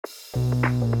Right,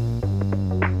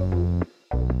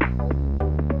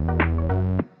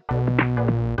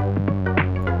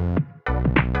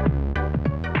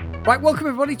 welcome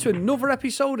everybody to another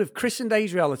episode of Chris and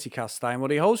Dave's Reality Cast. I'm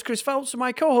one of your hosts, Chris Phelps, and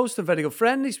my co-host and very good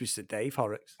friend is Mr. Dave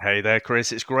Horrocks. Hey there,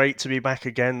 Chris. It's great to be back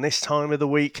again this time of the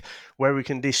week where we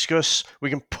can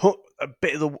put a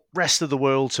bit of the rest of the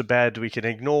world to bed. We can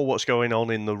ignore what's going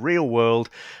on in the real world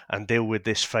and deal with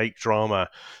this fake drama.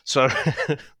 So,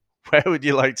 where would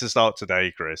you like to start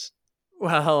today, Chris?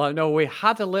 Well, I know we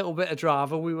had a little bit of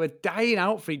drama. We were dying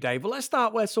out for it, Dave, but let's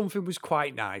start where something was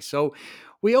quite nice. So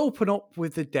we open up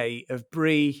with the date of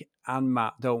Brie and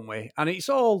Matt, don't we? And it's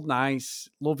all nice,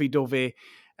 lovey-dovey.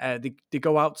 They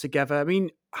go out together. I mean,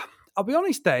 I'll be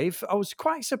honest, Dave, I was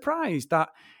quite surprised that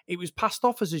it was passed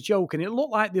off as a joke and it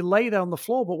looked like they lay there on the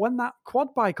floor. But when that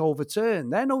quad bike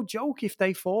overturned, they're no joke if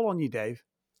they fall on you, Dave.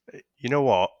 You know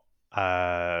what?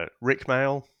 Rick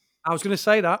Mail. I was going to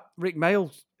say that. Rick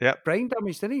Mail, Yep. brain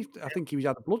damage, didn't he? I think he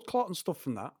had a blood clot and stuff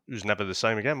from that. He was never the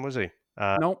same again, was he?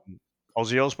 No.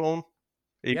 Ozzy Osbourne?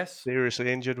 He Yes.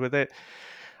 seriously injured with it.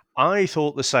 I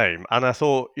thought the same. And I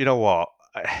thought, you know what?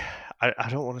 I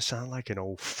don't want to sound like an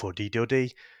old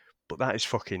fuddy-duddy, but that is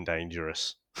fucking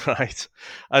dangerous, right?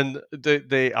 And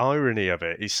the irony of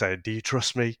it, he said, "Do you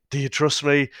trust me? Do you trust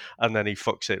me?" And then he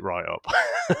fucks it right up.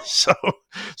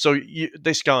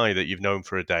 This guy that you've known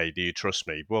for a day, do you trust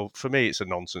me? Well, for me, it's a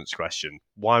nonsense question.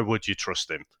 Why would you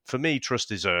trust him? For me,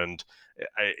 trust is earned,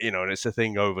 and it's a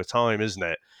thing over time, isn't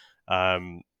it?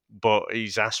 But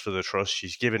he's asked for the trust,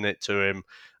 she's given it to him,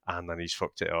 and then he's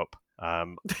fucked it up.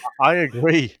 I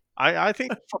agree. I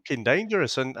think it's fucking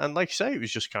dangerous. And like you say, it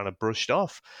was just kind of brushed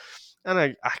off. And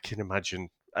I can imagine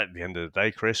at the end of the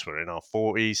day, Chris, we're in our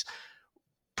 40s.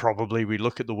 Probably we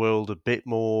look at the world a bit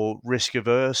more risk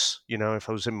averse. You know, if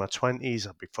I was in my 20s,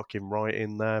 I'd be fucking right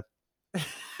in there.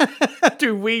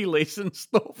 Do wheelies and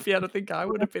stuff. Yeah, I think I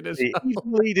would have been as well.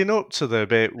 Even leading up to the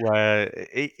bit where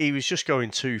he was just going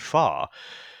too far.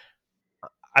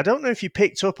 I don't know if you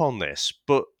picked up on this,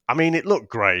 but I mean, it looked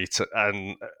great.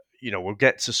 And we'll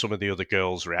get to some of the other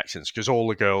girls' reactions because all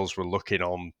the girls were looking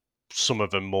on, some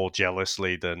of them more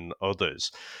jealously than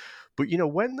others. But,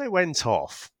 when they went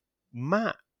off,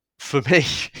 Matt, for me,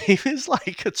 he was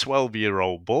like a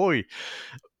 12-year-old boy.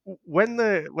 When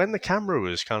the camera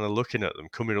was kind of looking at them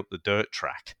coming up the dirt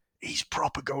track, he's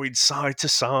proper going side to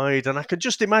side. And I could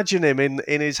just imagine him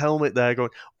in his helmet there going,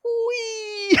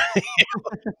 wee!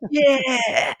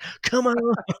 Yeah, come on.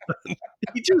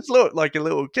 He just looked like a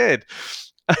little kid.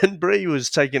 And Brie was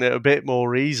taking it a bit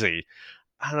more easy.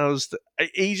 And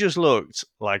he just looked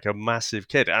like a massive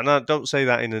kid. And I don't say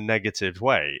that in a negative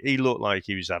way. He looked like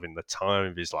he was having the time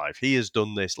of his life. He has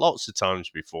done this lots of times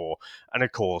before. And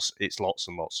of course, it's lots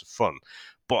and lots of fun.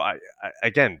 But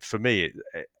again, for me,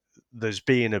 there's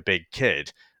being a big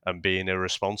kid and being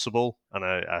irresponsible. And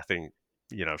I think,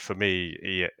 for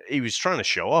me, he was trying to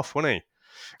show off, wasn't he?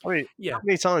 I mean, Yeah. how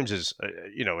many times as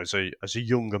a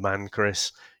younger man,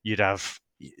 Chris, you'd have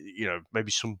maybe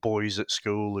some boys at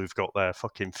school who've got their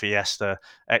fucking Fiesta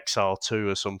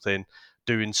XR2 or something,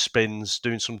 doing spins,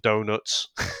 doing some donuts.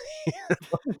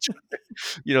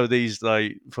 These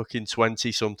like fucking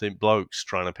 20-something blokes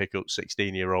trying to pick up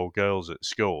 16-year-old girls at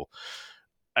school,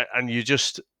 and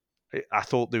I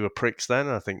thought they were pricks then.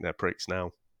 I think they're pricks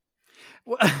now.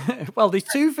 Well, there's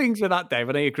two things with that, Dave,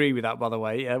 and I agree with that, by the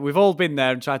way. We've all been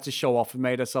there and tried to show off and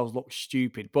made ourselves look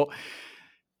stupid. But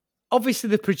obviously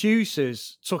the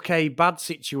producers took a bad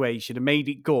situation and made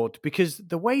it good because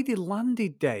the way they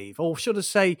landed, Dave, or should I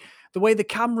say, the way the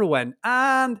camera went,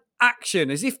 and action,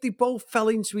 as if they both fell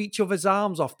into each other's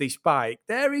arms off this bike.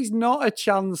 There is not a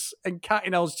chance, and cat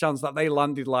in hell's chance, that they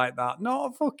landed like that.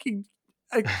 Not a fucking...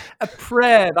 A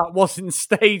prayer that wasn't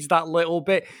staged that little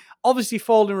bit. Obviously,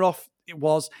 falling off, it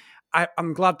was.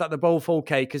 I'm glad that they're both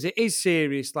okay because it is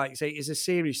serious. Like you say, it's a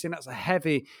serious thing. That's a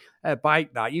heavy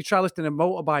bike. That you try lifting a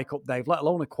motorbike up, Dave, let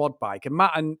alone a quad bike. And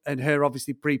Matt and her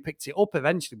obviously picked it up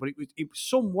eventually, but it was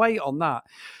some weight on that.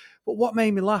 But what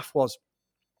made me laugh was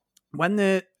when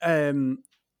they're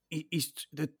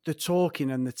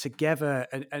talking and they're together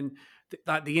and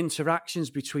like the interactions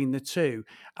between the two.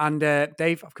 And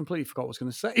Dave, I've completely forgot what I was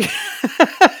going to say.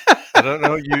 I don't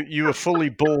know. You were fully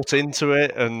bought into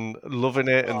it and loving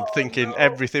it and thinking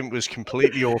everything was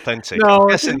completely authentic. No, I'm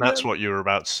guessing that's what you were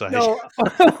about to say. No.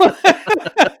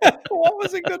 What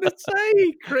was I going to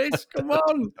say, Chris? Come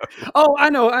on. Oh, I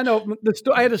know.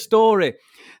 I had a story.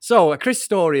 So a Chris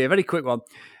story, a very quick one.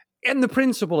 in the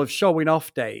principle of showing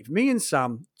off, Dave, me and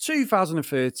Sam,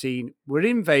 2013, we're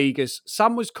in Vegas.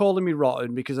 Sam was calling me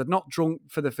rotten because I'd not drunk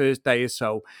for the first day or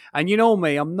so. And you know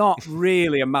me, I'm not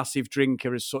really a massive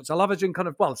drinker as such. I'll have a drink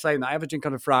on saying that, I have a drink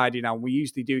on a Friday now, and we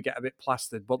usually do get a bit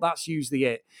plastered, but that's usually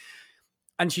it.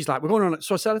 And she's like, we're going on.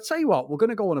 So I said, I'll tell you what, we're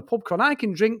going to go on a pub crawl. I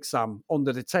can drink, Sam,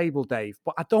 under the table, Dave,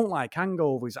 but I don't like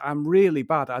hangovers. I'm really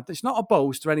bad. It's not a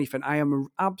boast or anything. I am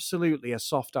absolutely a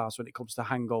soft ass when it comes to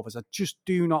hangovers. I just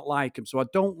do not like them. So I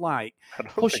don't like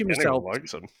pushing myself.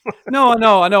 Likes them. No,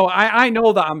 I know. I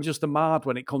know that I'm just a mad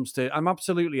when it comes to, I'm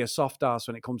absolutely a soft ass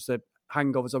when it comes to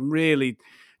hangovers. I'm really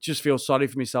just feel sorry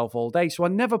for myself all day. So I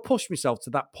never push myself to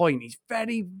that point. It's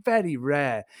very, very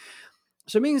rare.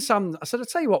 So me and Sam, I said, I'll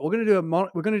tell you what, we're going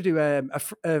to do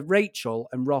a Rachel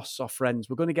and Ross are friends.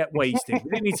 We're going to get wasted. We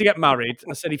didn't need to get married.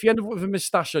 I said, if you end up with a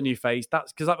moustache on your face,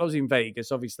 that's because that was in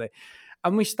Vegas, obviously.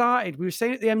 And we were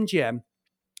staying at the MGM.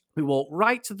 We walked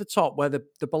right to the top where the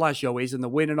Bellagio is and the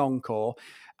Wynn and Encore.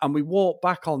 And we walked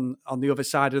back on the other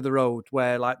side of the road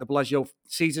where like the Bellagio,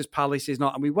 Caesar's Palace is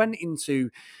not. And we went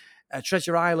into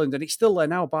Treasure Island, and it's still there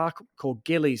now, a bar called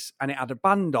Gillies, and it had a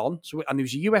band on. So, and there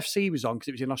was a UFC was on because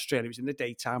it was in Australia. It was in the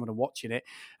daytime, and I'm watching it.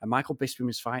 And Michael Bisping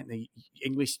was fighting the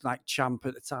English like champ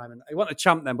at the time, and he wasn't a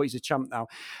champ then, but he's a champ now.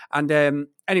 And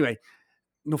anyway,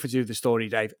 nothing to do with the story,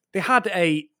 Dave. They had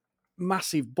a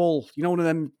massive bull, you know, one of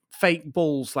them fake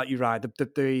bulls like you ride,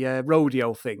 the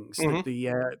rodeo things,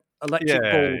 the electric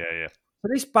bull. Yeah. For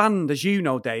this band, as you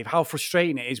know, Dave, how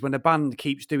frustrating it is when a band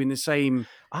keeps doing the same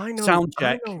sound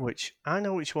check. I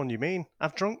know which one you mean.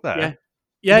 I've drunk there.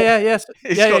 Yes.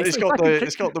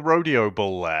 It's got the rodeo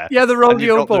bull there. Yeah, the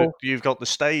rodeo bull. You've got the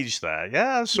stage there.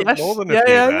 Yeah, more than a few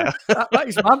there. That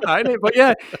is mad, isn't it? But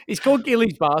yeah, it's called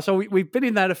Gillies Bar. So we've been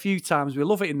in there a few times. We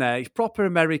love it in there. It's proper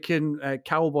American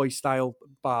cowboy style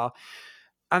bar.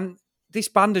 And this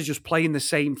band is just playing the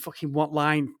same fucking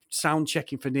line sound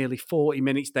checking for nearly 40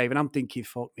 minutes, Dave. And I'm thinking,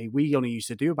 fuck me, we only used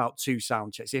to do about 2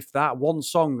 sound checks, if that, one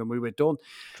song, and we were done.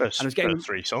 First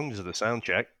 3 songs of the sound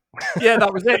check. Yeah,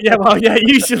 that was it. Yeah, well, yeah,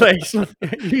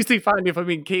 usually find if I'm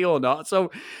in key or not. So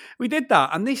we did that.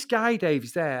 And this guy, Dave,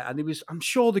 is there. And I'm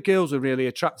sure the girls were really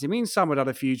attractive. Me and Sam had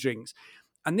a few drinks.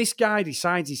 And this guy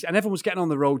decides, and everyone's getting on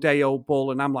the rodeo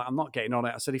bull. And I'm like, I'm not getting on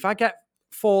it. I said, if I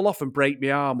fall off and break my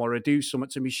arm or I do something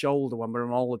to my shoulder when we're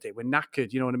on holiday, we're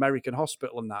knackered, an American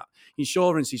hospital and that.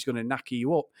 Insurance is going to knacker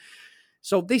you up.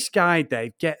 So this guy,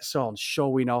 Dave, gets on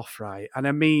showing off, right? And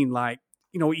I mean, like,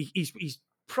 he's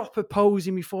proper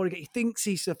posing before he thinks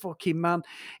he's a fucking man.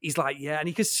 He's like, yeah, and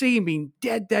you can see him being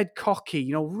dead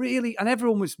cocky, really. And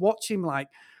everyone was watching him like,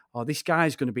 oh, this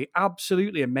guy's going to be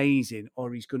absolutely amazing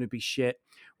or he's going to be shit.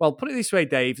 Well, put it this way,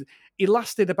 Dave, he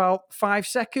lasted about 5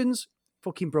 seconds,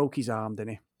 fucking broke his arm, didn't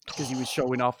he? Because he was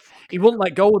showing off. He wouldn't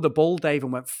let go of the bull, Dave,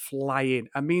 and went flying.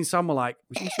 And me and Sam were like,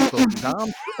 he should broke his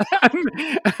arm.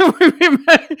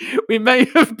 we may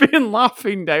have been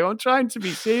laughing, Dave. I'm trying to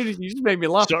be serious. You just made me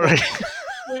laugh. Sorry.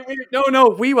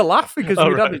 No, we were laughing because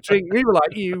we'd had a drink. We were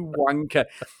like, you wanker.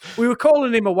 We were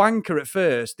calling him a wanker at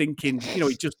first, thinking,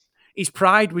 his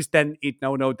pride was dented.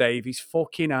 No, Dave, his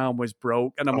fucking arm was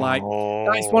broke. And I'm like,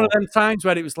 that's one of them times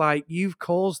where it was like, you've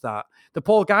caused that. The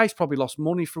poor guy's probably lost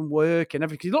money from work and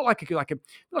everything. He looked like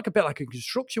a bit like a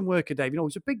construction worker, Dave.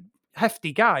 He's a big,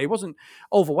 hefty guy. He wasn't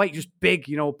overweight, just big,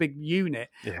 big unit.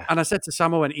 Yeah. And I said to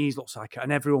Sam, he looks like it.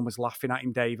 And everyone was laughing at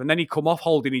him, Dave. And then he come off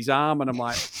holding his arm. And I'm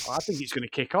like, I think he's going to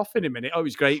kick off in a minute. It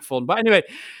was great fun. But anyway,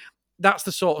 that's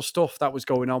the sort of stuff that was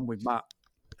going on with Matt.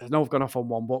 I know I've gone off on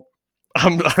one, but I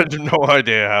have no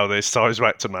idea how this ties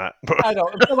back to Matt. But I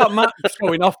don't know about Matt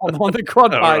going off on the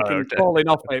quad bike and falling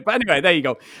off it. But anyway, there you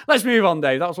go. Let's move on,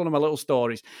 Dave. That was one of my little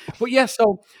stories. But yeah,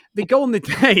 so they go on the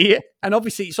day, and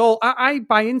obviously it's all, I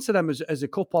buy into them as a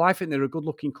couple. I think they're a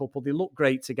good-looking couple. They look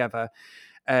great together.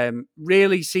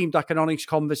 Really seemed like an honest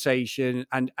conversation.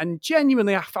 And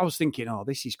genuinely, I was thinking,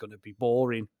 this is going to be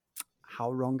boring. How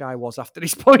wrong I was after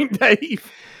this point, Dave.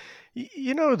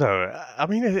 Though, I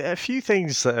mean, a few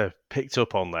things that are picked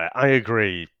up on there. I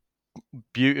agree.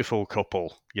 Beautiful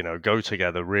couple, go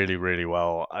together really, really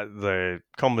well. The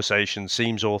conversation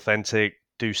seems authentic,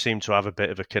 do seem to have a bit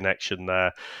of a connection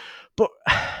there. But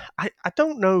I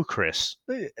don't know, Chris.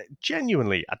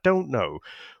 Genuinely, I don't know.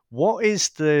 What is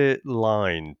the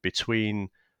line between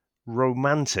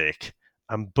romantic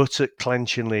and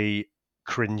buttock-clenchingly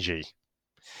cringy?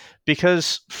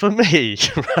 Because for me,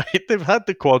 right, they've had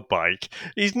the quad bike.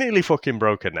 He's nearly fucking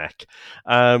broke a neck.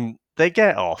 They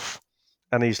get off,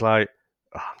 and he's like,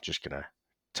 I'm just going to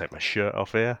take my shirt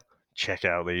off here, check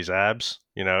out these abs,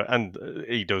 and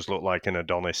he does look like an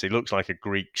Adonis. He looks like a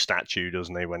Greek statue,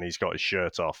 doesn't he, when he's got his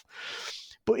shirt off.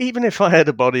 But even if I had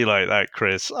a body like that,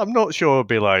 Chris, I'm not sure I'd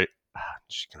be like, I'm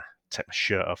just going to take my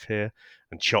shirt off here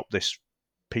and chop this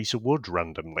piece of wood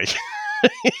randomly.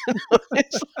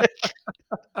 It's like,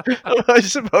 am I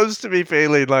supposed to be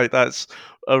feeling like that's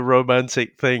a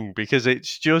romantic thing? Because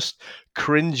it's just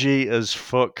cringy as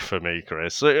fuck for me,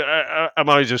 Chris. Am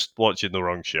I just watching the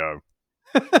wrong show?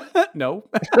 No.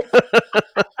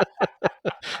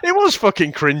 It was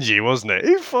fucking cringy, wasn't it?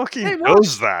 Who fucking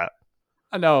does that?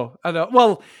 I know.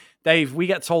 Well, Dave, we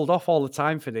get told off all the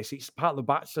time for this. It's part of The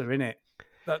Bachelor, isn't it?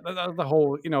 That's the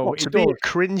whole, What, to be a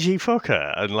cringy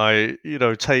fucker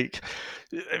and take.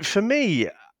 For me,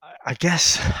 I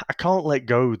guess I can't let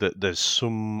go that there's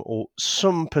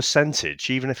some percentage,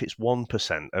 even if it's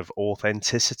 1% of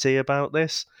authenticity about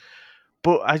this.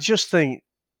 But I just think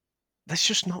that's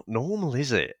just not normal,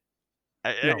 is it?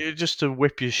 No. Just to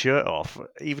whip your shirt off,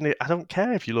 I don't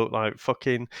care if you look like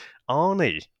fucking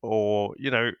Arnie or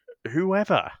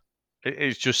whoever.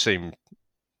 It just seemed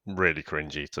really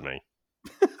cringy to me.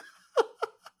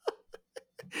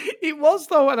 It was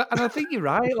though, and I think you're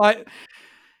right. Like,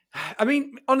 I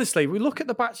mean, honestly, we look at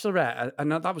The Bachelorette,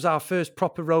 and that was our first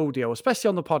proper rodeo, especially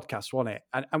on the podcast, wasn't it?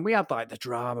 And we had like the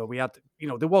drama. We had,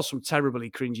 there was some terribly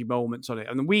cringy moments on it,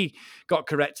 and we got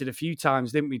corrected a few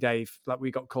times, didn't we, Dave? Like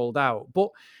we got called out. But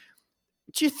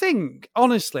do you think,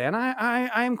 honestly, and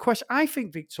I am question, I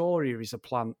think Victoria is a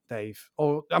plant, Dave.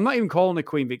 Or I'm not even calling her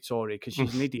Queen Victoria because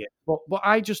she's an idiot. But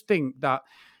I just think that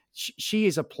she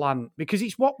is a plant because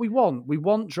it's what we want. We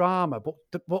want drama,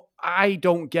 but I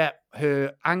don't get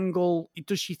her angle.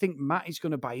 Does she think Matt is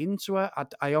going to buy into her?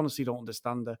 I honestly don't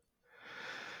understand her.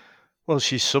 Well,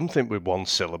 she's something with one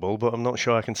syllable, but I'm not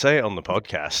sure I can say it on the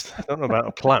podcast. I don't know about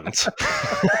a plant.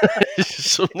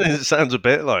 It's something that sounds a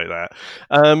bit like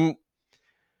that.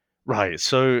 Right,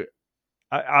 so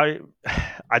I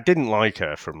didn't like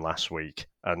her from last week,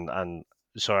 and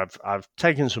so I've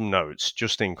taken some notes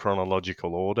just in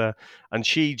chronological order, and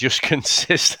she just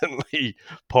consistently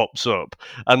pops up,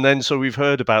 and then so we've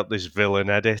heard about this villain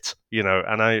edit,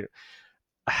 and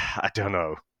I don't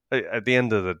know. At the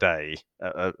end of the day,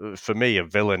 for me, a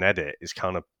villain edit is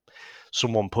kind of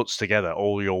someone puts together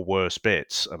all your worst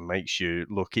bits and makes you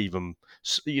look even,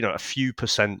 a few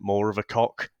percent more of a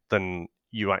cock than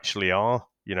you actually are,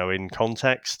 in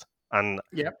context. And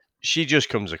she just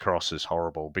comes across as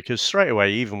horrible because straight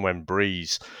away, even when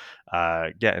Bree's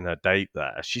getting her date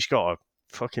there, she's got a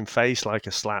fucking face like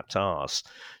a slapped arse.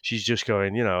 She's just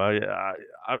going,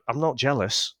 I'm not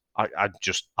jealous. I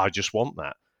just want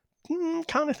that.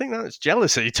 Kind of think that's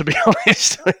jealousy, to be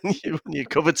honest, when you're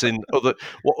coveting what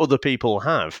other people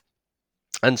have.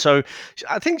 And so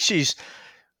I think she's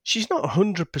not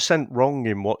 100% wrong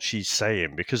in what she's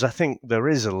saying, because I think there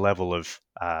is a level of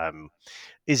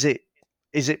is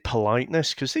it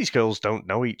politeness? Because these girls don't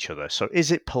know each other. So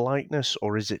is it politeness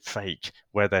or is it fake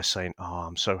where they're saying, oh,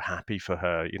 I'm so happy for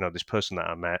her. This person that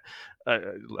I met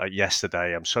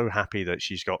yesterday, I'm so happy that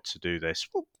she's got to do this.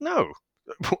 Well, no.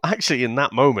 Actually, in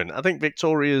that moment, I think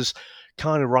Victoria's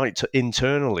kind of right to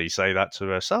internally say that to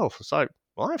herself. It's like,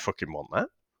 well, I fucking want that.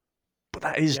 But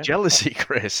that is jealousy,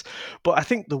 Chris. But I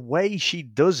think the way she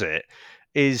does it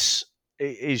is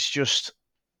just,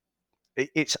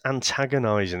 it's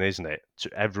antagonizing, isn't it,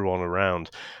 to everyone around.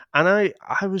 And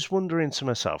I was wondering to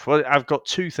myself, well, I've got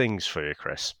two things for you,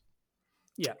 Chris.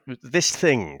 Yeah. This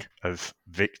thing of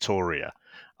Victoria,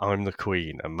 I'm the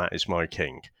queen and Matt is my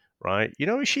king, right? You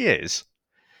know who she is?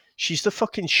 She's the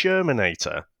fucking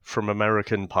Shermanator from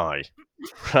American Pie,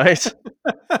 right?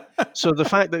 So the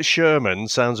fact that Sherman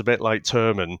sounds a bit like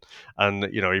Terman, and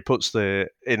he puts the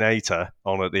inator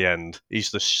on at the end.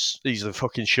 He's the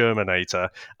fucking Shermanator,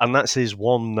 and that's his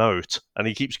one note, and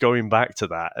he keeps going back to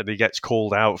that, and he gets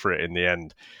called out for it in the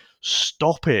end.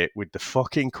 Stop it with the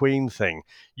fucking Queen thing.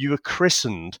 You were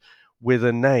christened with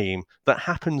a name that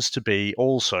happens to be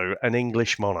also an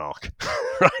English monarch,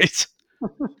 right?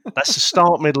 That's the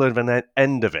start, middle, and an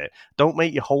end of it. Don't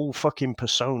make your whole fucking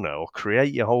persona or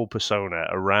create your whole persona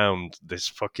around this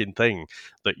fucking thing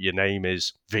that your name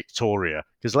is Victoria.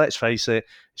 Because let's face it,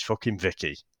 it's fucking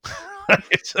Vicky.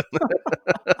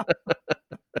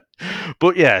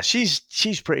 But yeah, she's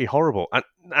pretty horrible.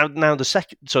 And now the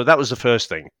second, so that was the first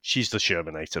thing. She's the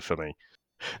Shermanator for me.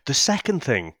 The second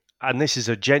thing, and this is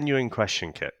a genuine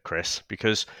question, Chris,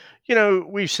 because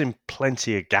we've seen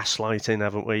plenty of gaslighting,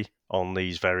 haven't we, on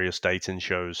these various dating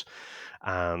shows?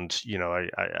 And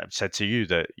I've said to you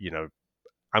that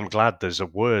I'm glad there's a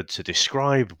word to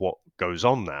describe what goes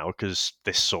on now, because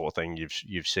this sort of thing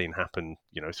you've seen happen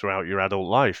throughout your adult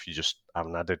life. You just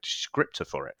haven't had a descriptor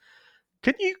for it.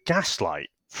 Can you gaslight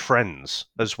friends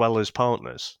as well as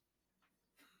partners?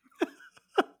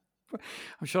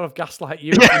 I'm sure I've gaslight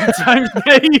you a few times,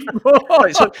 Dave.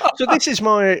 Right, so this is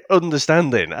my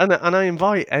understanding, and I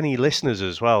invite any listeners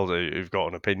as well who've got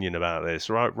an opinion about this,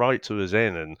 write to us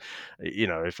in, and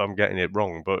if I'm getting it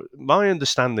wrong, but my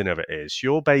understanding of it is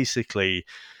you're basically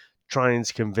trying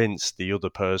to convince the other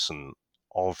person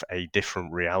of a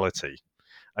different reality,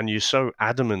 and you're so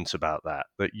adamant about that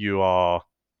you're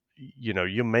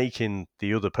making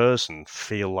the other person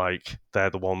feel like they're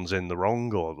the ones in the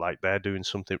wrong, or like they're doing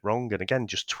something wrong, and again,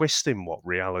 just twisting what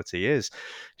reality is.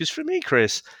 Because for me,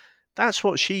 Chris, that's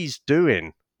what she's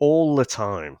doing all the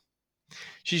time.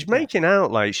 She's making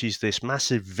out like she's this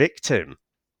massive victim,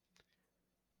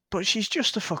 but she's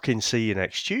just a fucking see you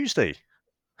next Tuesday.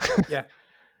 Yeah.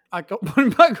 I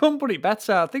couldn't put it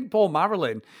better. I think Paul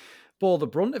Marilyn bore the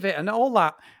brunt of it, and all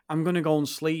that. I'm going to go and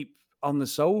sleep on the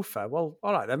sofa. Well,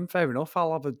 all right then, fair enough.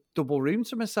 I'll have a double room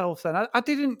to myself then. I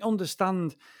didn't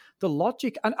understand the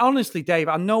logic. And honestly, Dave,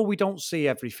 I know we don't see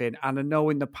everything, and I know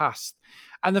in the past.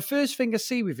 And the first thing I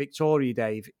see with Victoria,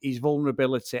 Dave, is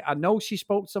vulnerability. I know she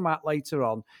spoke to Matt later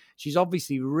on. She's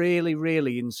obviously really,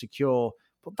 really insecure.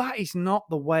 But that is not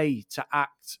the way to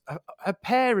act. Her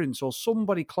parents or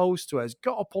somebody close to her has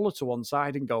got to pull her to one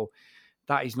side and go,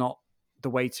 that is not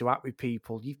the way to act with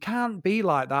people. You can't be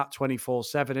like that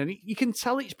 24/7. And you can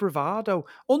tell it's bravado.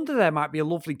 Under there might be a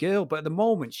lovely girl, but at the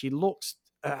moment she looks,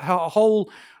 her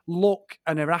whole look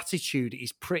and her attitude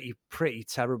is pretty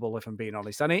terrible, if I'm being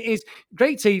honest. And it is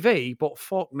great TV, but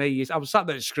fuck me. I was sat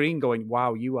there at the screen going,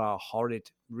 wow, you are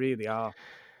horrid. Really are.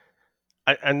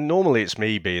 And normally it's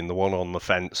me being the one on the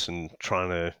fence and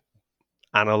trying to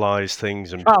analyze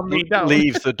things and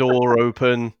leave the door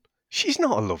open. She's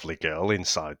not a lovely girl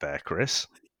inside there, Chris.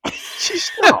 She's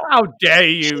not. How dare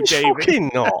you, She's David?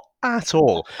 fucking not at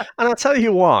all. And I'll tell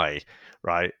you why,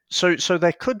 right? So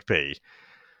there could be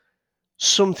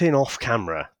something off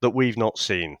camera that we've not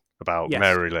seen about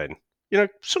Mary Lynn.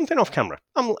 Something off camera.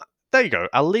 There you go.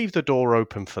 I'll leave the door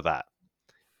open for that.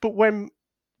 But when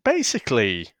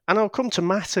basically, and I'll come to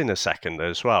Matt in a second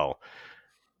as well,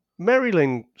 Mary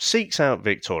Lynn seeks out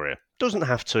Victoria. Doesn't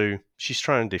have to. She's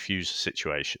trying to diffuse the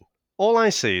situation. All I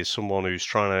see is someone who's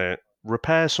trying to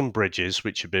repair some bridges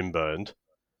which have been burned.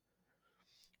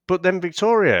 But then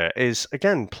Victoria is,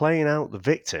 again, playing out the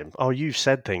victim. Oh, you've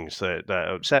said things that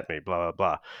upset me, blah, blah,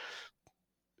 blah.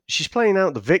 She's playing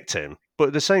out the victim, but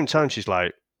at the same time, she's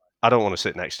like, I don't want to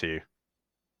sit next to you.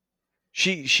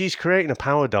 She's creating a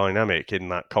power dynamic in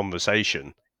that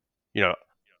conversation.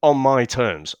 On my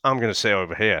terms, I'm going to sit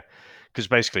over here because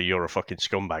basically you're a fucking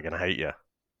scumbag and I hate you.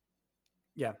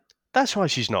 Yeah. That's why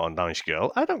she's not a nice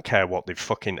girl. I don't care what they've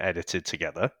fucking edited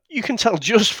together. You can tell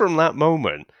just from that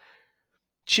moment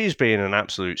she's being an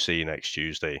absolute see next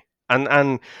Tuesday.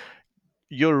 And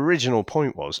your original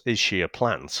point was, is she a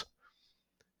plant?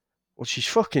 Well, she's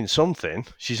fucking something.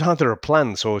 She's either a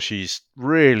plant or she's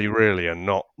really, really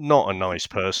not a nice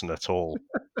person at all.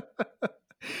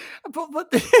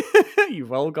 But you've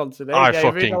well gone today. I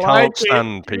David. fucking can't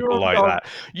stand people like that.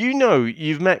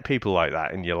 You've met people like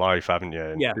that in your life, haven't you?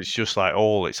 And it's just like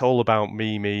it's all about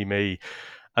me.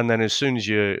 And then as soon as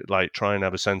you like try and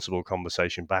have a sensible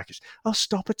conversation back, it's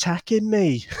stop attacking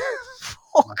me.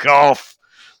 Fuck off,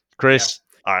 Chris.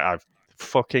 I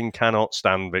fucking cannot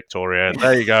stand Victoria.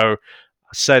 There you go.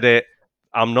 I said it.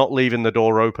 I'm not leaving the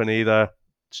door open either.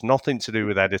 It's nothing to do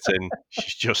with editing.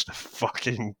 She's just a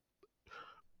fucking.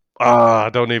 I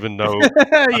don't even know.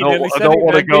 I don't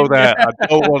want to go there. I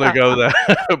don't want to go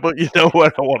there. But you know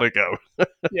where I want to go.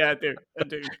 Yeah, I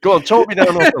do. Go on, talk me down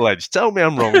off the ledge. Tell me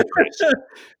I'm wrong, Chris.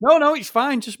 No, it's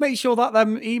fine. Just make sure that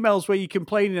them emails where you're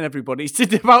complaining everybody, it's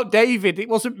about David. It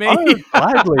wasn't me. I would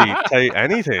gladly take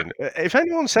anything. If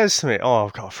anyone says to me,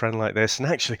 I've got a friend like this, and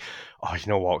actually, you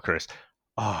know what, Chris?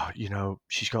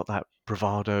 She's got that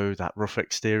bravado, that rough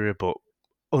exterior, but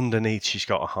underneath she's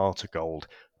got a heart of gold.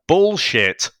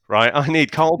 Bullshit, right? I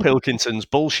need Carl Pilkington's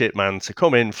bullshit man to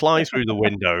come in, fly through the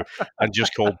window, and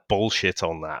just call bullshit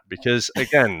on that. Because,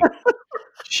 again,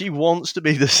 she wants to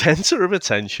be the center of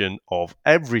attention of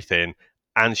everything,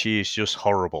 and she is just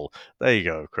horrible. There you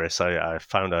go, Chris. I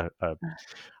found a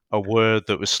word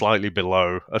that was slightly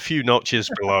below, a few notches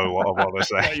below what I want to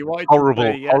say.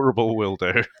 Horrible will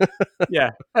do. Yeah,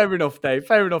 fair enough, Dave.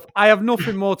 Fair enough. I have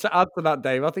nothing more to add to that,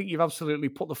 Dave. I think you've absolutely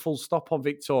put the full stop on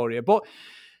Victoria. But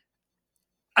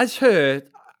as her,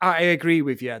 I agree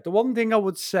with you. The one thing I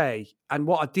would say, and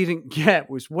what I didn't get,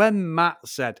 was when Matt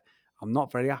said, I'm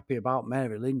not very happy about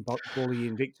Mary Lynn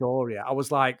bullying Victoria. I was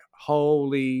like,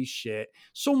 holy shit.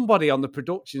 Somebody on the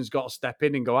production's got to step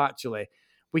in and go, actually,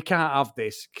 we can't have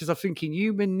this. Because I'm thinking,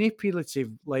 you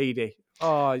manipulative lady.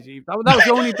 Oh, that was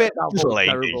the only bit that Just a was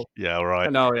lady. terrible. Yeah, all right. I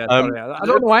know, yeah, Um, sorry. I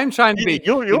don't know why I'm trying to be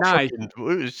you're nice.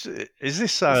 fucking. Is this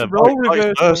It's a role vice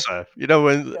reversal. versa? You know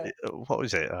when? Yeah. What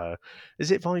was it?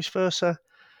 Is it vice versa?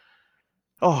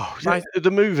 Oh, Right. the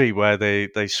movie where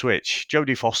they switch.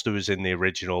 Jodie Foster was in the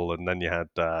original, and then you had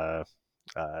the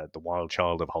Wild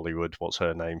Child of Hollywood. What's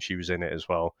her name? She was in it as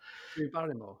well. Drew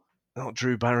Barrymore. Not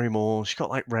Drew Barrymore. She's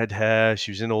got like red hair. She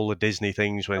was in all the Disney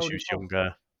things when she Jodie was Foster.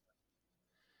 younger.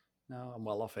 No, I'm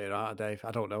well off here, aren't I, Dave?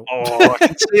 I don't know. Oh, I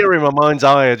can see her in my mind's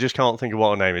eye. I just can't think of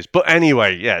what her name is. But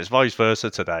anyway, yeah, it's vice versa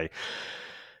today.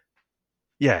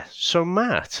 Yeah, so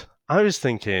Matt, I was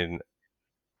thinking,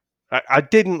 I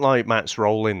didn't like Matt's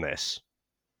role in this.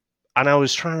 And I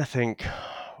was trying to think,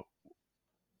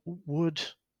 would.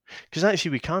 Because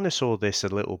actually, we kind of saw this a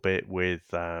little bit with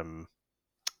Tasha,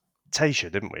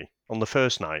 didn't we? On the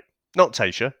first night. Not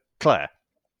Tasha, Claire.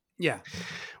 Yeah.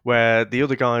 Where the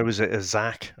other guy was a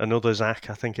Zach, another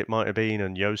Zach, I think it might have been,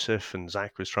 and Yosef, and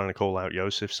Zach was trying to call out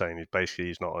Yosef, saying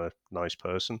he's not a nice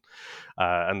person,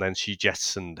 and then she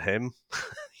jettisoned him,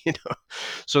 you know.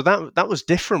 So that was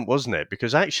different, wasn't it?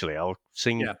 Because actually, I'll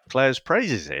sing Claire's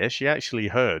praises here. She actually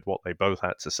heard what they both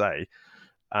had to say,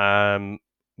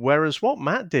 whereas what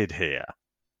Matt did here,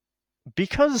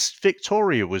 because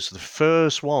Victoria was the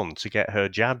first one to get her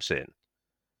jabs in,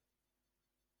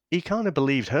 he kind of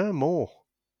believed her more.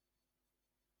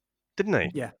 Didn't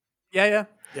he? Yeah.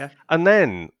 Yeah. And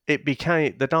then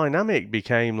the dynamic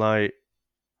became like,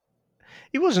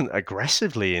 he wasn't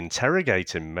aggressively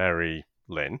interrogating Mary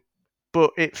Lynn,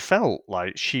 but it felt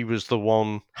like she was the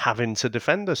one having to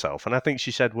defend herself. And I think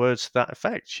she said words to that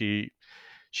effect. She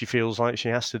feels like she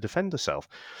has to defend herself.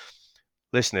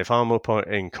 Listen, if I'm up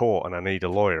in court and I need a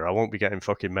lawyer, I won't be getting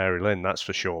fucking Mary Lynn, that's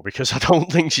for sure, because I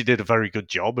don't think she did a very good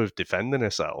job of defending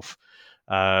herself.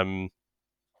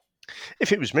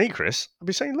 If it was me, Chris, I'd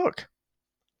be saying, look,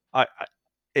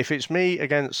 if it's me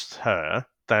against her,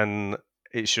 then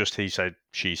it's just he said,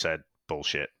 she said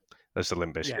bullshit, as the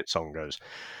Limp Bizkit song goes.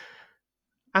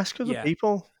 Ask other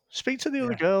people, speak to the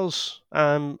other girls.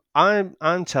 I'm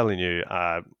telling you,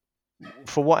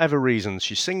 for whatever reason,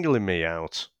 she's singling me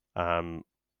out.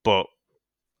 But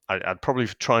I'd probably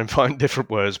try and find different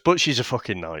words. But she's a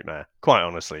fucking nightmare, quite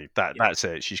honestly. That's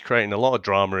it. She's creating a lot of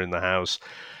drama in the house.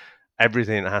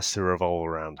 Everything has to revolve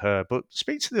around her. But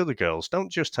speak to the other girls.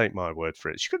 Don't just take my word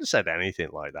for it. She could have said anything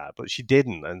like that, but she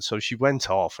didn't, and so she went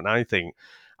off. And I think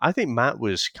Matt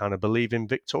was kind of believing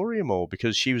Victoria more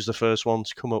because she was the first one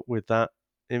to come up with that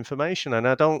information. And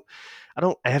I don't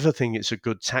ever think it's a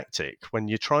good tactic when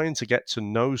you're trying to get to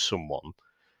know someone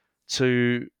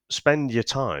to spend your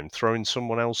time throwing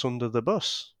someone else under the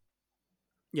bus.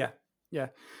 Yeah.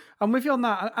 I'm with you on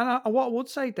that. And what I would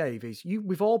say, Dave, is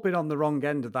we've all been on the wrong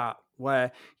end of that,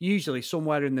 where usually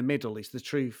somewhere in the middle is the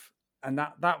truth. And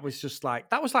that was just like,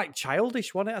 that was like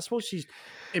childish, wasn't it? I suppose she's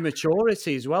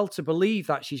immaturity as well to believe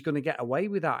that she's going to get away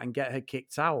with that and get her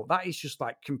kicked out. That is just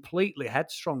like completely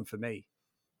headstrong for me.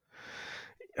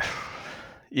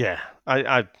 Yeah,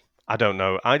 I don't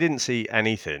know. I didn't see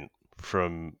anything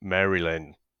from Mary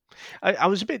Lynn. I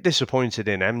was a bit disappointed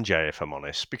in MJ, if I'm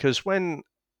honest, because when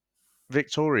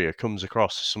Victoria comes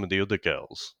across some of the other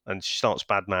girls and she starts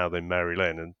bad-mouthing Mary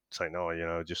Lynn and saying,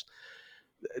 oh, just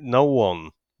no one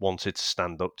wanted to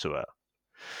stand up to her.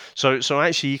 So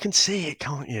actually you can see it,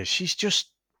 can't you? She's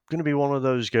just going to be one of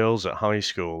those girls at high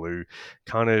school who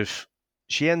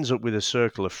she ends up with a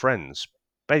circle of friends.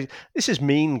 This is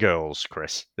Mean Girls,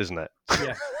 Chris, isn't it?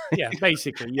 Yeah,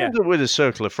 basically, yeah. End up with a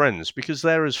circle of friends because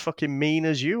they're as fucking mean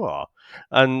as you are.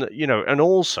 And, and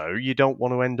also you don't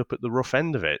want to end up at the rough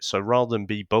end of it. So rather than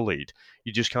be bullied,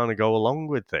 you just kind of go along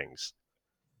with things.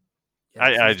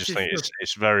 Yeah, I just think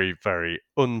it's very, very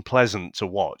unpleasant to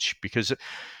watch because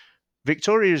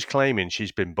Victoria's claiming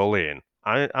she's been bullying.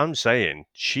 I'm saying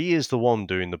she is the one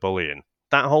doing the bullying.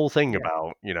 That whole thing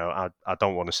about, I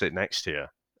don't want to sit next to you.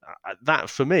 That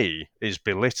for me is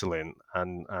belittling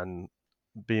and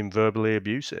being verbally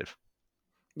abusive.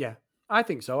 Yeah, I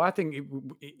think so. I think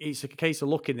it's a case of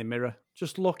look in the mirror.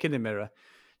 Just look in the mirror.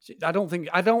 I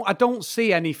don't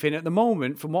see anything at the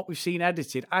moment from what we've seen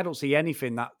edited. I don't see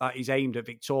anything that is aimed at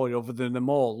Victoria other than them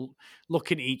all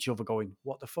looking at each other going,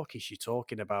 what the fuck is she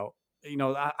talking about?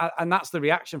 And that's the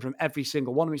reaction from every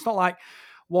single one of them. It's not like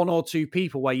one or two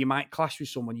people where you might clash with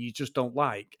someone you just don't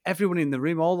like, everyone in the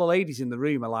room, all the ladies in the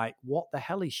room are like, what the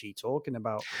hell is she talking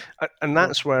about? And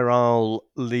that's where I'll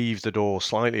leave the door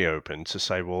slightly open to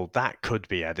say, well, that could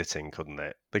be editing, couldn't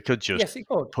it? They could just Yes, it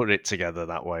could. put it together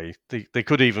that way. They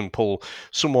could even pull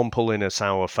in a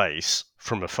sour face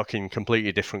from a fucking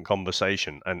completely different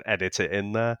conversation and edit it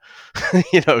in there,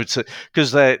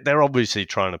 because they're obviously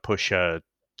trying to push her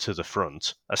to the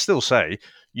front. I still say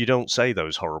you don't say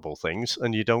those horrible things,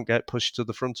 and you don't get pushed to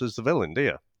the front as the villain, do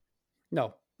you?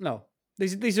 No, no.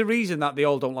 There's a reason that they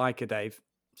all don't like her, Dave.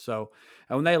 So,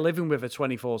 and they're living with her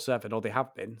 24/7, or they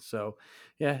have been. So,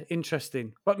 yeah,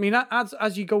 interesting. But I mean,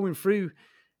 as you're going through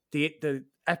the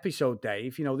episode,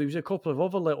 Dave, there was a couple of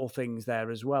other little things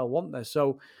there as well, weren't there?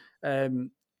 So,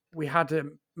 we had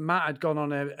Matt had gone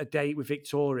on a date with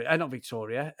Victoria, not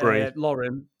Victoria, Brie.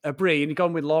 Lauren, Brie, and he'd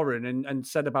gone with Lauren and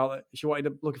said about she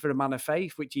wanted looking for a man of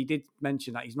faith, which he did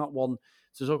mention that he's not one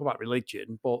to talk about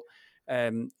religion, but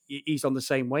he's on the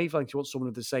same wavelength. He wants someone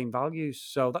of the same values.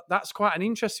 So that's quite an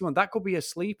interesting one. That could be a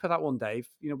sleeper, that one, Dave,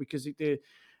 because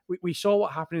we saw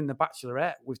what happened in The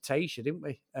Bachelorette with Tasha, didn't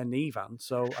we? And Ivan.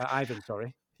 So, Ivan,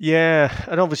 sorry. Yeah,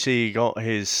 and obviously he got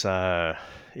his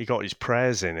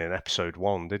prayers in episode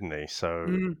 1, didn't he? So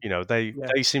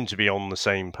they seem to be on the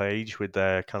same page with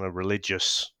their kind of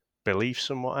religious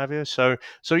beliefs and what have you. So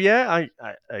yeah, I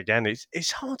again,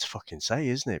 it's hard to fucking say,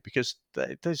 isn't it? Because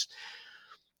there's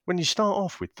when you start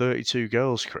off with 32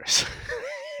 girls, Chris.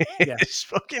 It's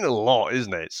fucking a lot,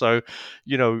 isn't it? So,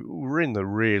 we're in the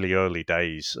really early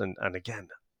days, and again,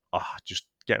 just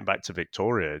getting back to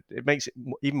Victoria, it makes it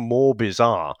even more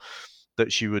bizarre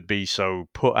that she would be so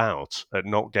put out at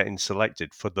not getting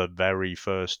selected for the very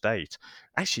first date.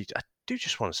 Actually, I do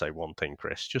just want to say one thing,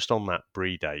 Chris, just on that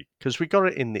Brie date, because we got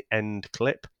it in the end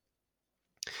clip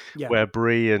where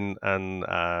Brie and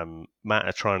Matt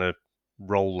are trying to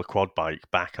roll the quad bike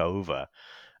back over,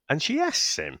 and she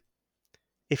asks him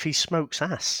if he smokes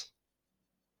ass.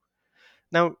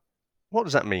 Now, what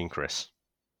does that mean, Chris?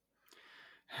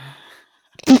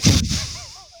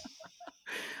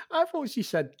 I thought she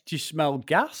said, "Do you smell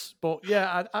gas?" But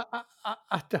yeah,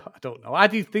 I don't know. I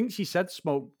do think she said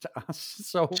smoked ass.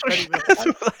 So anyway,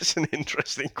 that's an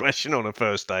interesting question on a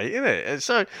first date, isn't it?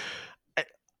 So,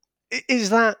 is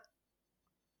that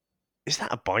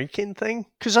a biking thing?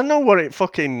 Because I know what it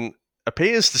fucking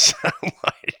appears to sound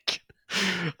like,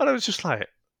 and I was just like,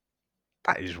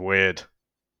 that is weird.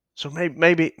 So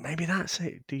maybe that's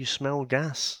it. Do you smell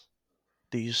gas?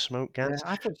 Do you smoke gas?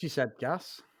 I thought she said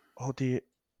gas. Or do you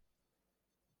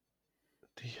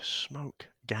smoke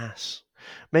gas?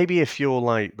 Maybe if you're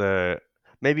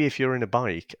in a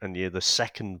bike and you're the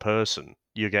second person,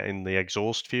 you're getting the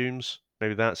exhaust fumes.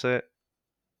 Maybe that's it.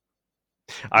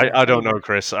 I don't know,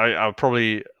 Chris. I'll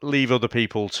probably leave other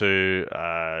people to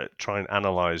try and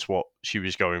analyze what she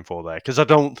was going for there, because I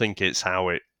don't think it's how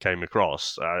it came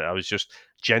across. I was just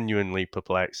genuinely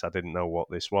perplexed. I didn't know what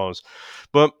this was,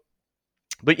 but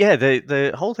yeah,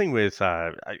 the whole thing with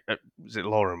was it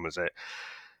Lauren? Was it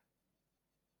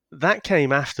that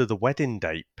came after the wedding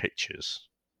date pictures?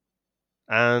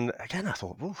 And again, I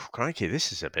thought, oh, crikey,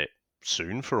 this is a bit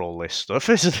soon for all this stuff,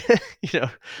 isn't it? Yeah.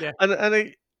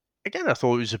 And again, I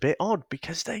thought it was a bit odd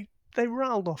because they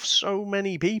rattled off so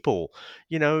many people.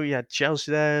 You had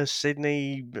Chelsea there,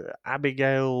 Sydney,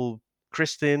 Abigail,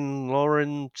 Kristen,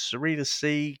 Lauren, Serena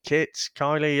C, Kit,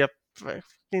 Kylie. I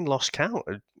fucking lost count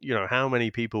of, how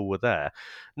many people were there.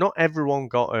 Not everyone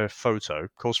got a photo.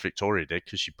 Of course, Victoria did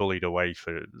because she bullied her way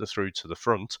through to the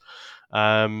front.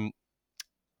 Had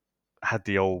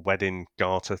the old wedding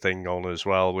garter thing on as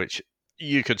well, which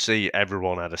you could see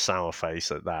everyone had a sour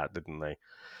face at that, didn't they?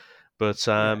 But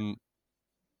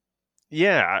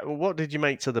yeah, what did you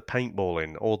make to the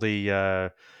paintballing or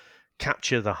the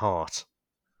capture the heart?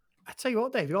 I tell you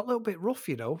what, Dave, you got a little bit rough,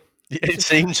 It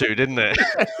seemed to, didn't it?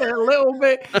 A little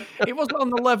bit. It wasn't on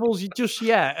the levels just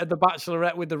yet at the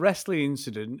Bachelorette with the wrestling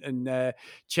incident and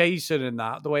Jason and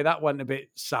that. The way that went a bit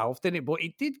south, didn't it? But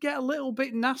it did get a little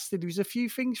bit nasty. There was a few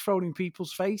things thrown in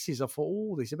people's faces. I thought,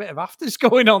 oh, there's a bit of afters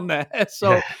going on there.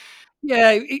 So.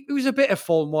 Yeah, it was a bit of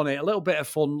fun, wasn't it? A little bit of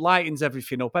fun, lightens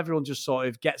everything up. Everyone just sort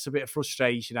of gets a bit of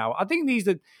frustration out. I think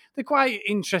they're quite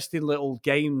interesting little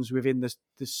games within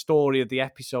the story of the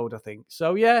episode, I think.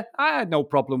 So, yeah, I had no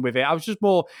problem with it. I was just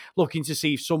more looking to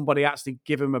see if somebody actually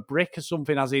give him a brick or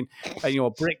something, as in, a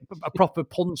brick, a proper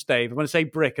punch, Dave. When I say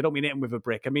brick, I don't mean hit him with a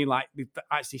brick. I mean, like, they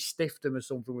actually stiffed him or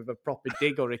something with a proper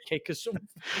dig or a kick or something.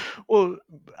 Well,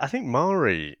 I think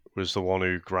Mari was the one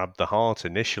who grabbed the heart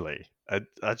initially.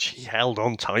 And she held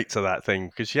on tight to that thing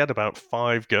because she had about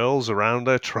 5 girls around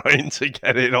her trying to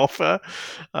get it off her.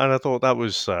 And I thought that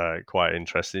was quite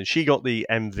interesting. She got the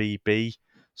MVB,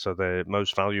 so the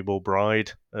most valuable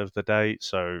bride of the date.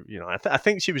 So, I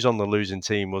think she was on the losing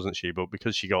team, wasn't she? But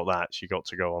because she got that, she got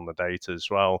to go on the date as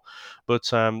well. But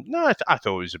no, I thought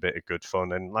it was a bit of good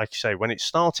fun. And like you say, when it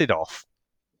started off,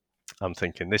 I'm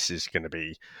thinking this is going to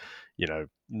be,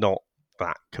 not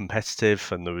that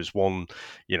competitive. And there was one,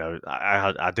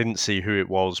 I didn't see who it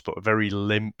was, but a very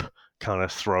limp kind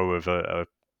of throw of a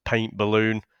paint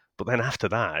balloon. But then after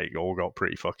that, it all got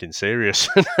pretty fucking serious.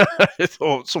 I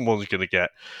thought someone's going to get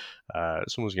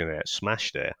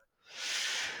smashed here.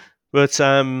 But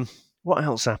what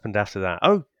else happened after that?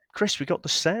 Oh, Chris, we got the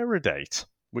Sarah date,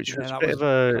 which was a bit of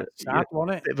a sad,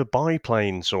 wasn't it? bit of a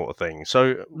biplane sort of thing.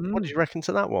 So, what did you reckon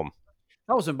to that one?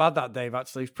 That wasn't bad that Dave.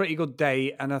 Actually, it was a pretty good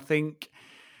day, and I think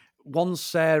once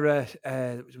Sarah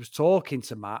was talking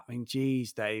to Matt, I mean,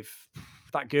 geez, Dave,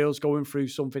 that girl's going through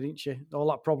something, isn't she? All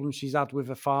that problem she's had with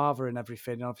her father and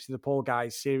everything. And obviously, the poor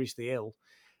guy's seriously ill.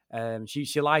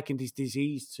 She likened his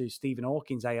disease to Stephen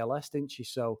Hawking's ALS, didn't she?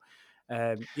 So,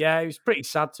 yeah, it was pretty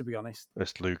sad, to be honest.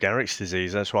 It's Lou Gehrig's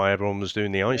disease. That's why everyone was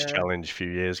doing the ice challenge a few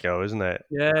years ago, isn't it?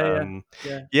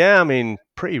 Yeah. I mean,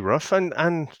 pretty rough.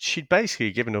 And she'd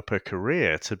basically given up her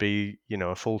career to be,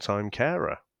 a full-time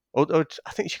carer. Or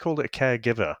I think she called it a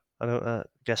caregiver. I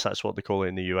guess that's what they call it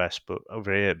in the US, but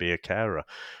over here it'd be a carer.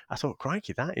 I thought,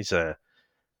 crikey, that is a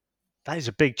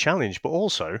big challenge. But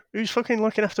also, who's fucking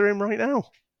looking after him right now?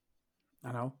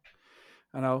 I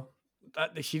know.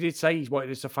 She did say he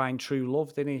wanted us to find true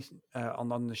love, didn't he?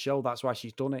 On the show, that's why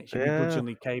she's done it. She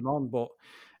begrudgingly came on, but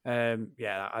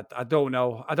I don't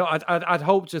know. I'd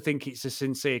hope to think it's a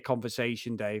sincere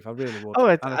conversation, Dave. I really would. Oh,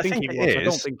 And I I think think it it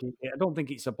was. is. I don't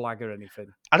think it's a blag or anything.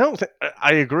 I don't think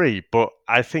I agree, but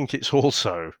I think it's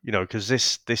also, because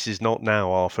this is not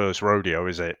now our first rodeo,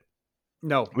 is it?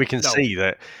 No, We can no. see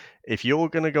that if you're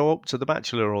going to go up to the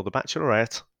Bachelor or the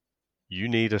Bachelorette, you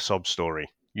need a sob story.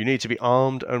 You need to be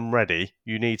armed and ready.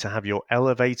 You need to have your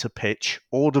elevator pitch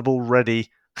audible ready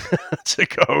to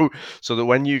go so that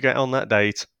when you get on that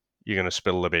date, you're going to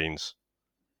spill the beans.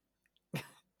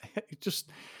 Just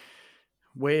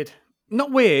weird.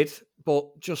 Not weird,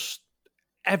 but just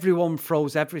everyone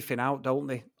throws everything out, don't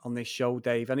they, on this show,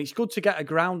 Dave? And it's good to get a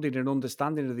grounding and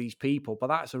understanding of these people, but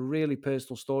that's a really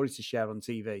personal story to share on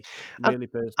TV. Really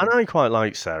personal. And I quite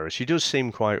like Sarah. She does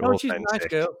seem quite No, she's a nice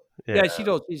authentic. girl. Yeah, she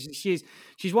does.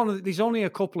 She's one of the, there's only a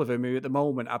couple of them who at the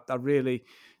moment I really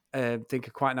think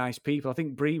are quite nice people. I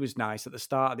think Brie was nice at the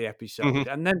start of the episode.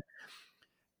 And then,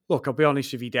 look, I'll be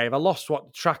honest with you, Dave, I lost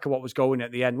track of what was going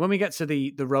at the end. When we get to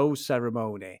the rose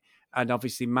ceremony, and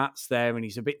obviously Matt's there and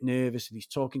he's a bit nervous and he's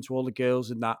talking to all the girls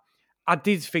and that, I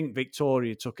did think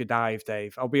Victoria took a dive,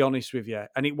 Dave. I'll be honest with you.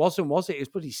 And it wasn't, was it? It was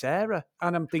bloody Sarah.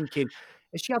 And I'm thinking,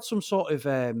 has she had some sort of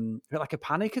like a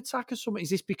panic attack or something? Is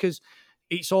this because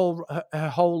it's all her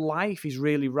whole life is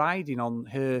really riding on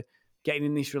her getting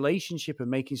in this relationship and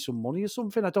making some money or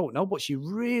something? I don't know. But she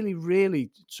really,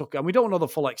 really took it. And we don't know the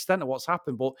full extent of what's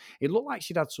happened, but it looked like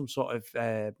she'd had some sort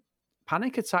of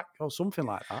panic attack or something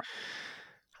like that.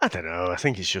 I don't know. I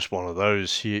think it's just one of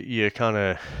those. You kind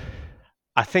of.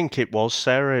 I think it was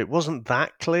Sarah. It wasn't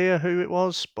that clear who it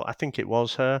was, but I think it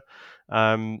was her.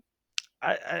 And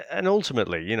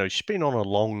ultimately, she's been on a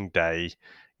long day.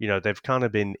 They've kind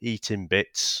of been eating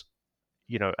bits,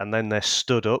 and then they're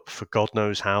stood up for God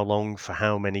knows how long, for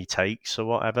how many takes or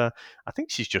whatever. I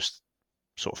think she's just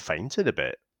sort of fainted a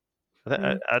bit.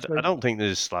 I don't think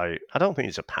there's I don't think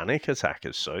it's a panic attack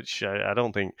as such. I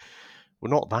don't think we're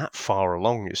not that far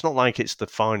along. It's not like it's the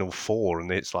final four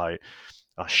and it's like,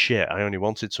 oh shit, I only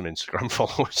wanted some Instagram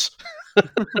followers.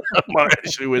 I might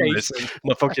actually win this.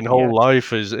 My fucking whole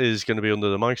life is going to be under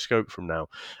the microscope from now.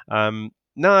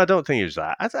 No, I don't think it was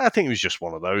that. I think it was just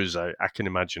one of those. I can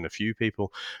imagine a few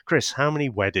people. Chris, how many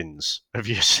weddings have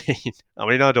you seen? I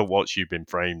mean, I don't watch You've Been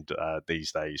Framed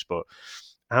these days, but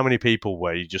how many people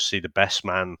where you just see the best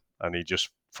man and he just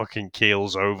fucking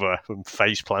keels over and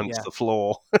face plants the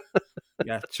floor?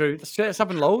 Yeah, true. It's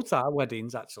happened loads at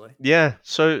weddings, actually. Yeah,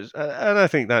 so, and I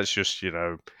think that's just,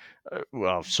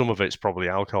 well, some of it's probably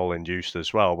alcohol induced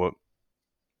as well, but,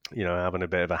 having a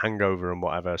bit of a hangover and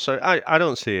whatever. So I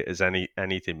don't see it as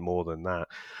anything more than that.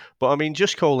 But I mean,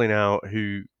 just calling out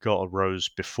who got a rose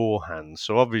beforehand.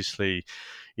 So obviously,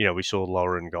 we saw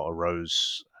Lauren got a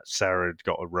rose, Sarah had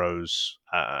got a rose,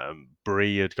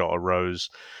 Brie had got a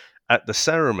rose. At the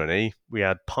ceremony, we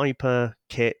had Piper,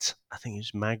 Kit, I think it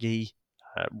was Maggie,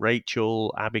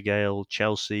 Rachel, Abigail,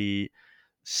 Chelsea,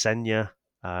 Senya.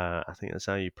 I think that's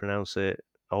how you pronounce it.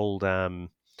 Old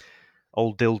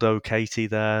old dildo Katie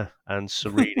there and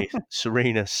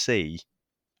Serena C.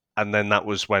 And then that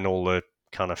was when all the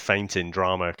kind of fainting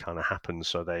drama kind of happened.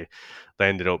 So they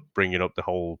ended up bringing up the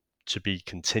whole to be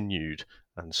continued.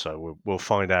 And so we'll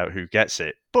find out who gets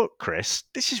it. But Chris,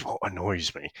 this is what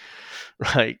annoys me,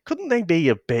 right? Couldn't they be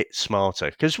a bit smarter?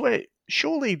 Because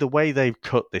surely the way they've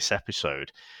cut this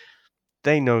episode,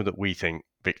 they know that we think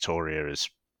Victoria is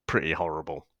pretty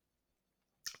horrible.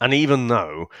 And even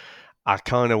though I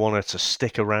kind of want her to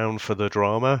stick around for the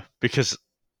drama, because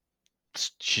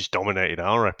she's dominated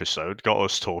our episode, got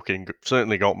us talking,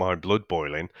 certainly got my blood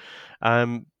boiling.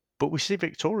 But we see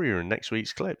Victoria in next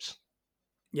week's clips.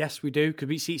 Yes, we do, because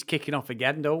we see it's kicking off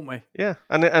again, don't we? Yeah,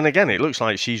 and again, it looks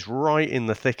like she's right in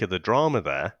the thick of the drama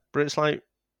there, but it's like,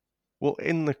 well,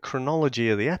 in the chronology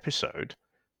of the episode,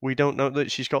 we don't know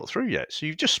that she's got through yet, so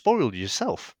you've just spoiled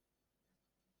yourself.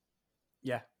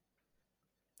 Yeah,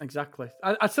 exactly.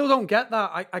 I still don't get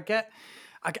that.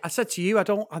 I said to you,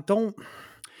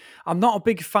 I'm not a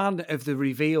big fan of the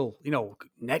reveal,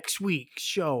 next week's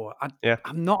show.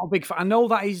 I'm not a big fan. I know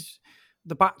that is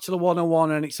The Bachelor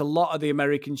 101, and it's a lot of the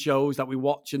American shows that we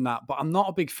watch and that, but I'm not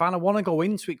a big fan. I want to go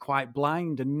into it quite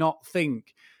blind and not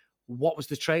think, what was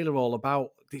the trailer all about?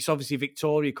 It's obviously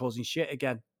Victoria causing shit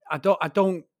again. I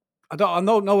don't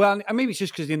know. Maybe it's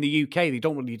just because in the UK they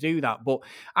don't really do that, but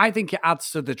I think it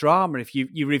adds to the drama if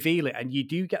you reveal it and you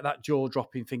do get that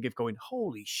jaw-dropping thing of going,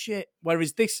 holy shit.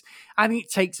 Whereas this, I think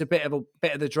it takes a bit of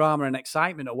the drama and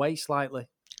excitement away slightly.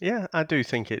 Yeah, I do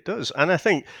think it does. And I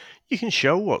think you can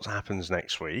show what happens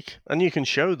next week, and you can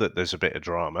show that there's a bit of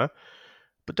drama,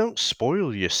 but don't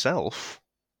spoil yourself.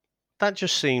 That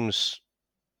just seems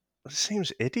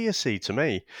idiocy to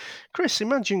me. Chris,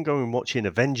 imagine going and watching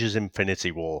Avengers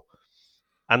Infinity War,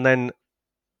 and then,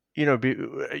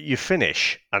 you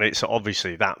finish, and it's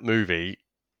obviously that movie,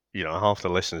 half the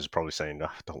listeners are probably saying,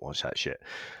 don't watch that shit.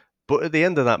 But at the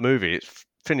end of that movie, it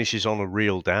finishes on a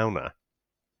real downer.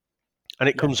 And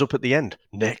it comes up at the end,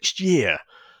 next year.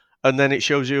 And then it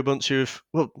shows you a bunch of,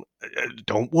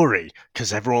 don't worry,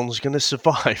 because everyone's going to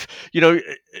survive.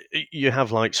 You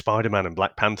have like Spider-Man and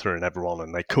Black Panther and everyone,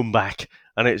 and they come back.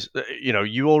 And it's,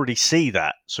 you already see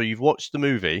that. So you've watched the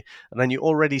movie, and then you're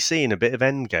already seeing a bit of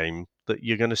Endgame that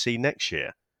you're going to see next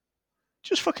year.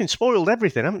 Just fucking spoiled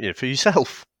everything, haven't you, for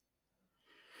yourself?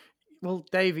 Well,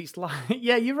 Dave, it's like,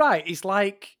 yeah, you're right. It's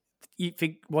like you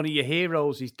think one of your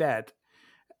heroes is dead.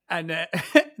 And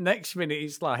next minute,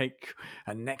 it's like,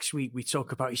 and next week we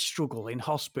talk about his struggle in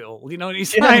hospital. And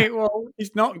it's like, well,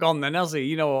 he's not gone then, has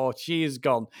he? Or she is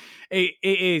gone. It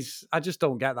is. I just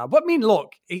don't get that. But I mean,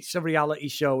 look, it's a reality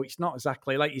show. It's not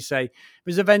exactly, like you say, if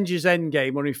it's Avengers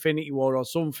Endgame or Infinity War or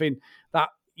something that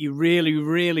you really,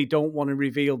 really don't want to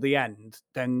reveal the end,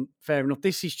 then fair enough.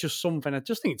 This is just something, I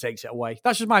just think it takes it away.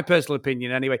 That's just my personal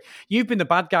opinion anyway. You've been the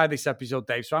bad guy this episode,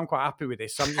 Dave, so I'm quite happy with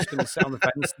this. So I'm just going to sit on the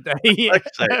fence today.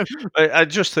 I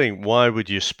just think, why would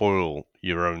you spoil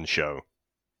your own show?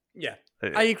 Yeah,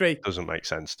 I agree. It doesn't make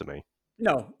sense to me.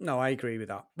 No, I agree with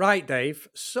that. Right, Dave.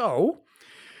 So,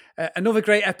 another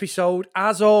great episode.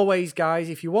 As always, guys,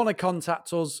 if you want to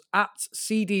contact us at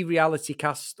CD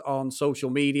RealityCast on social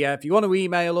media, if you want to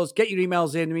email us, get your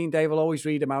emails in. Me and Dave will always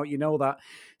read them out. You know that.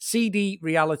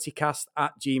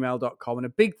 cdrealitycast@gmail.com. And a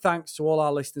big thanks to all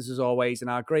our listeners, as always,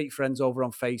 and our great friends over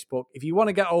on Facebook. If you want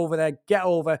to get over there, get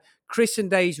over Chris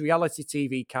and Dave's Reality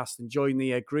TV Cast and join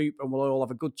the group, and we'll all have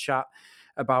a good chat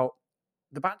about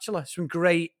The Bachelor. Some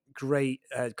great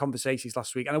conversations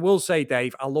last week. And I will say,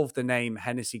 Dave, I love the name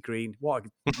Hennessy Green. What a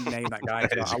name that guy has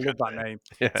got. I love that name.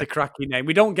 Yeah. It's a cracking name.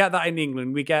 We don't get that in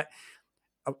England. We get,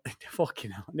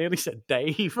 fucking hell, I nearly said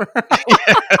Dave.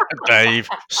 Dave,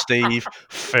 Steve,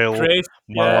 Phil, Chris,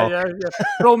 Mark. Yeah.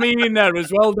 Throw me in there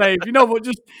as well, Dave. But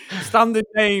just standard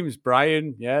names.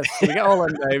 Brian, yes. We get all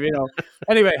them, Dave,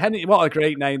 Anyway, Henry, what a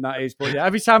great name that is. But yeah,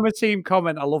 every time a team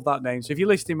comment, I love that name. So if you're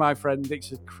listening, my friend,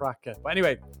 it's a cracker. But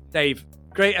anyway, Dave,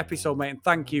 great episode, mate, and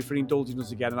thank you for indulging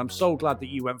us again. And I'm so glad that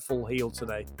you went full heel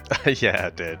today. Yeah, I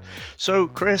did. So,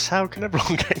 Chris, how can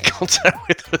everyone get in contact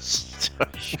with us?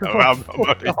 I'm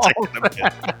only taking a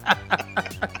bit.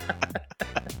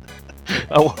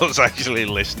 I was actually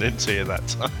listening to you that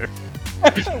time.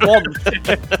 Once.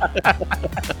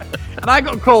 And I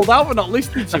got called out for not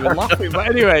listening to you and laughing. But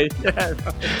anyway, yeah.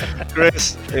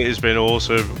 Chris, it has been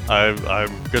awesome. I'm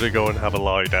going to go and have a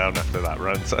lie down after that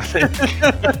rant, I think.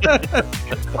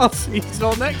 I'll see you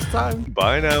all next time.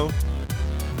 Bye now.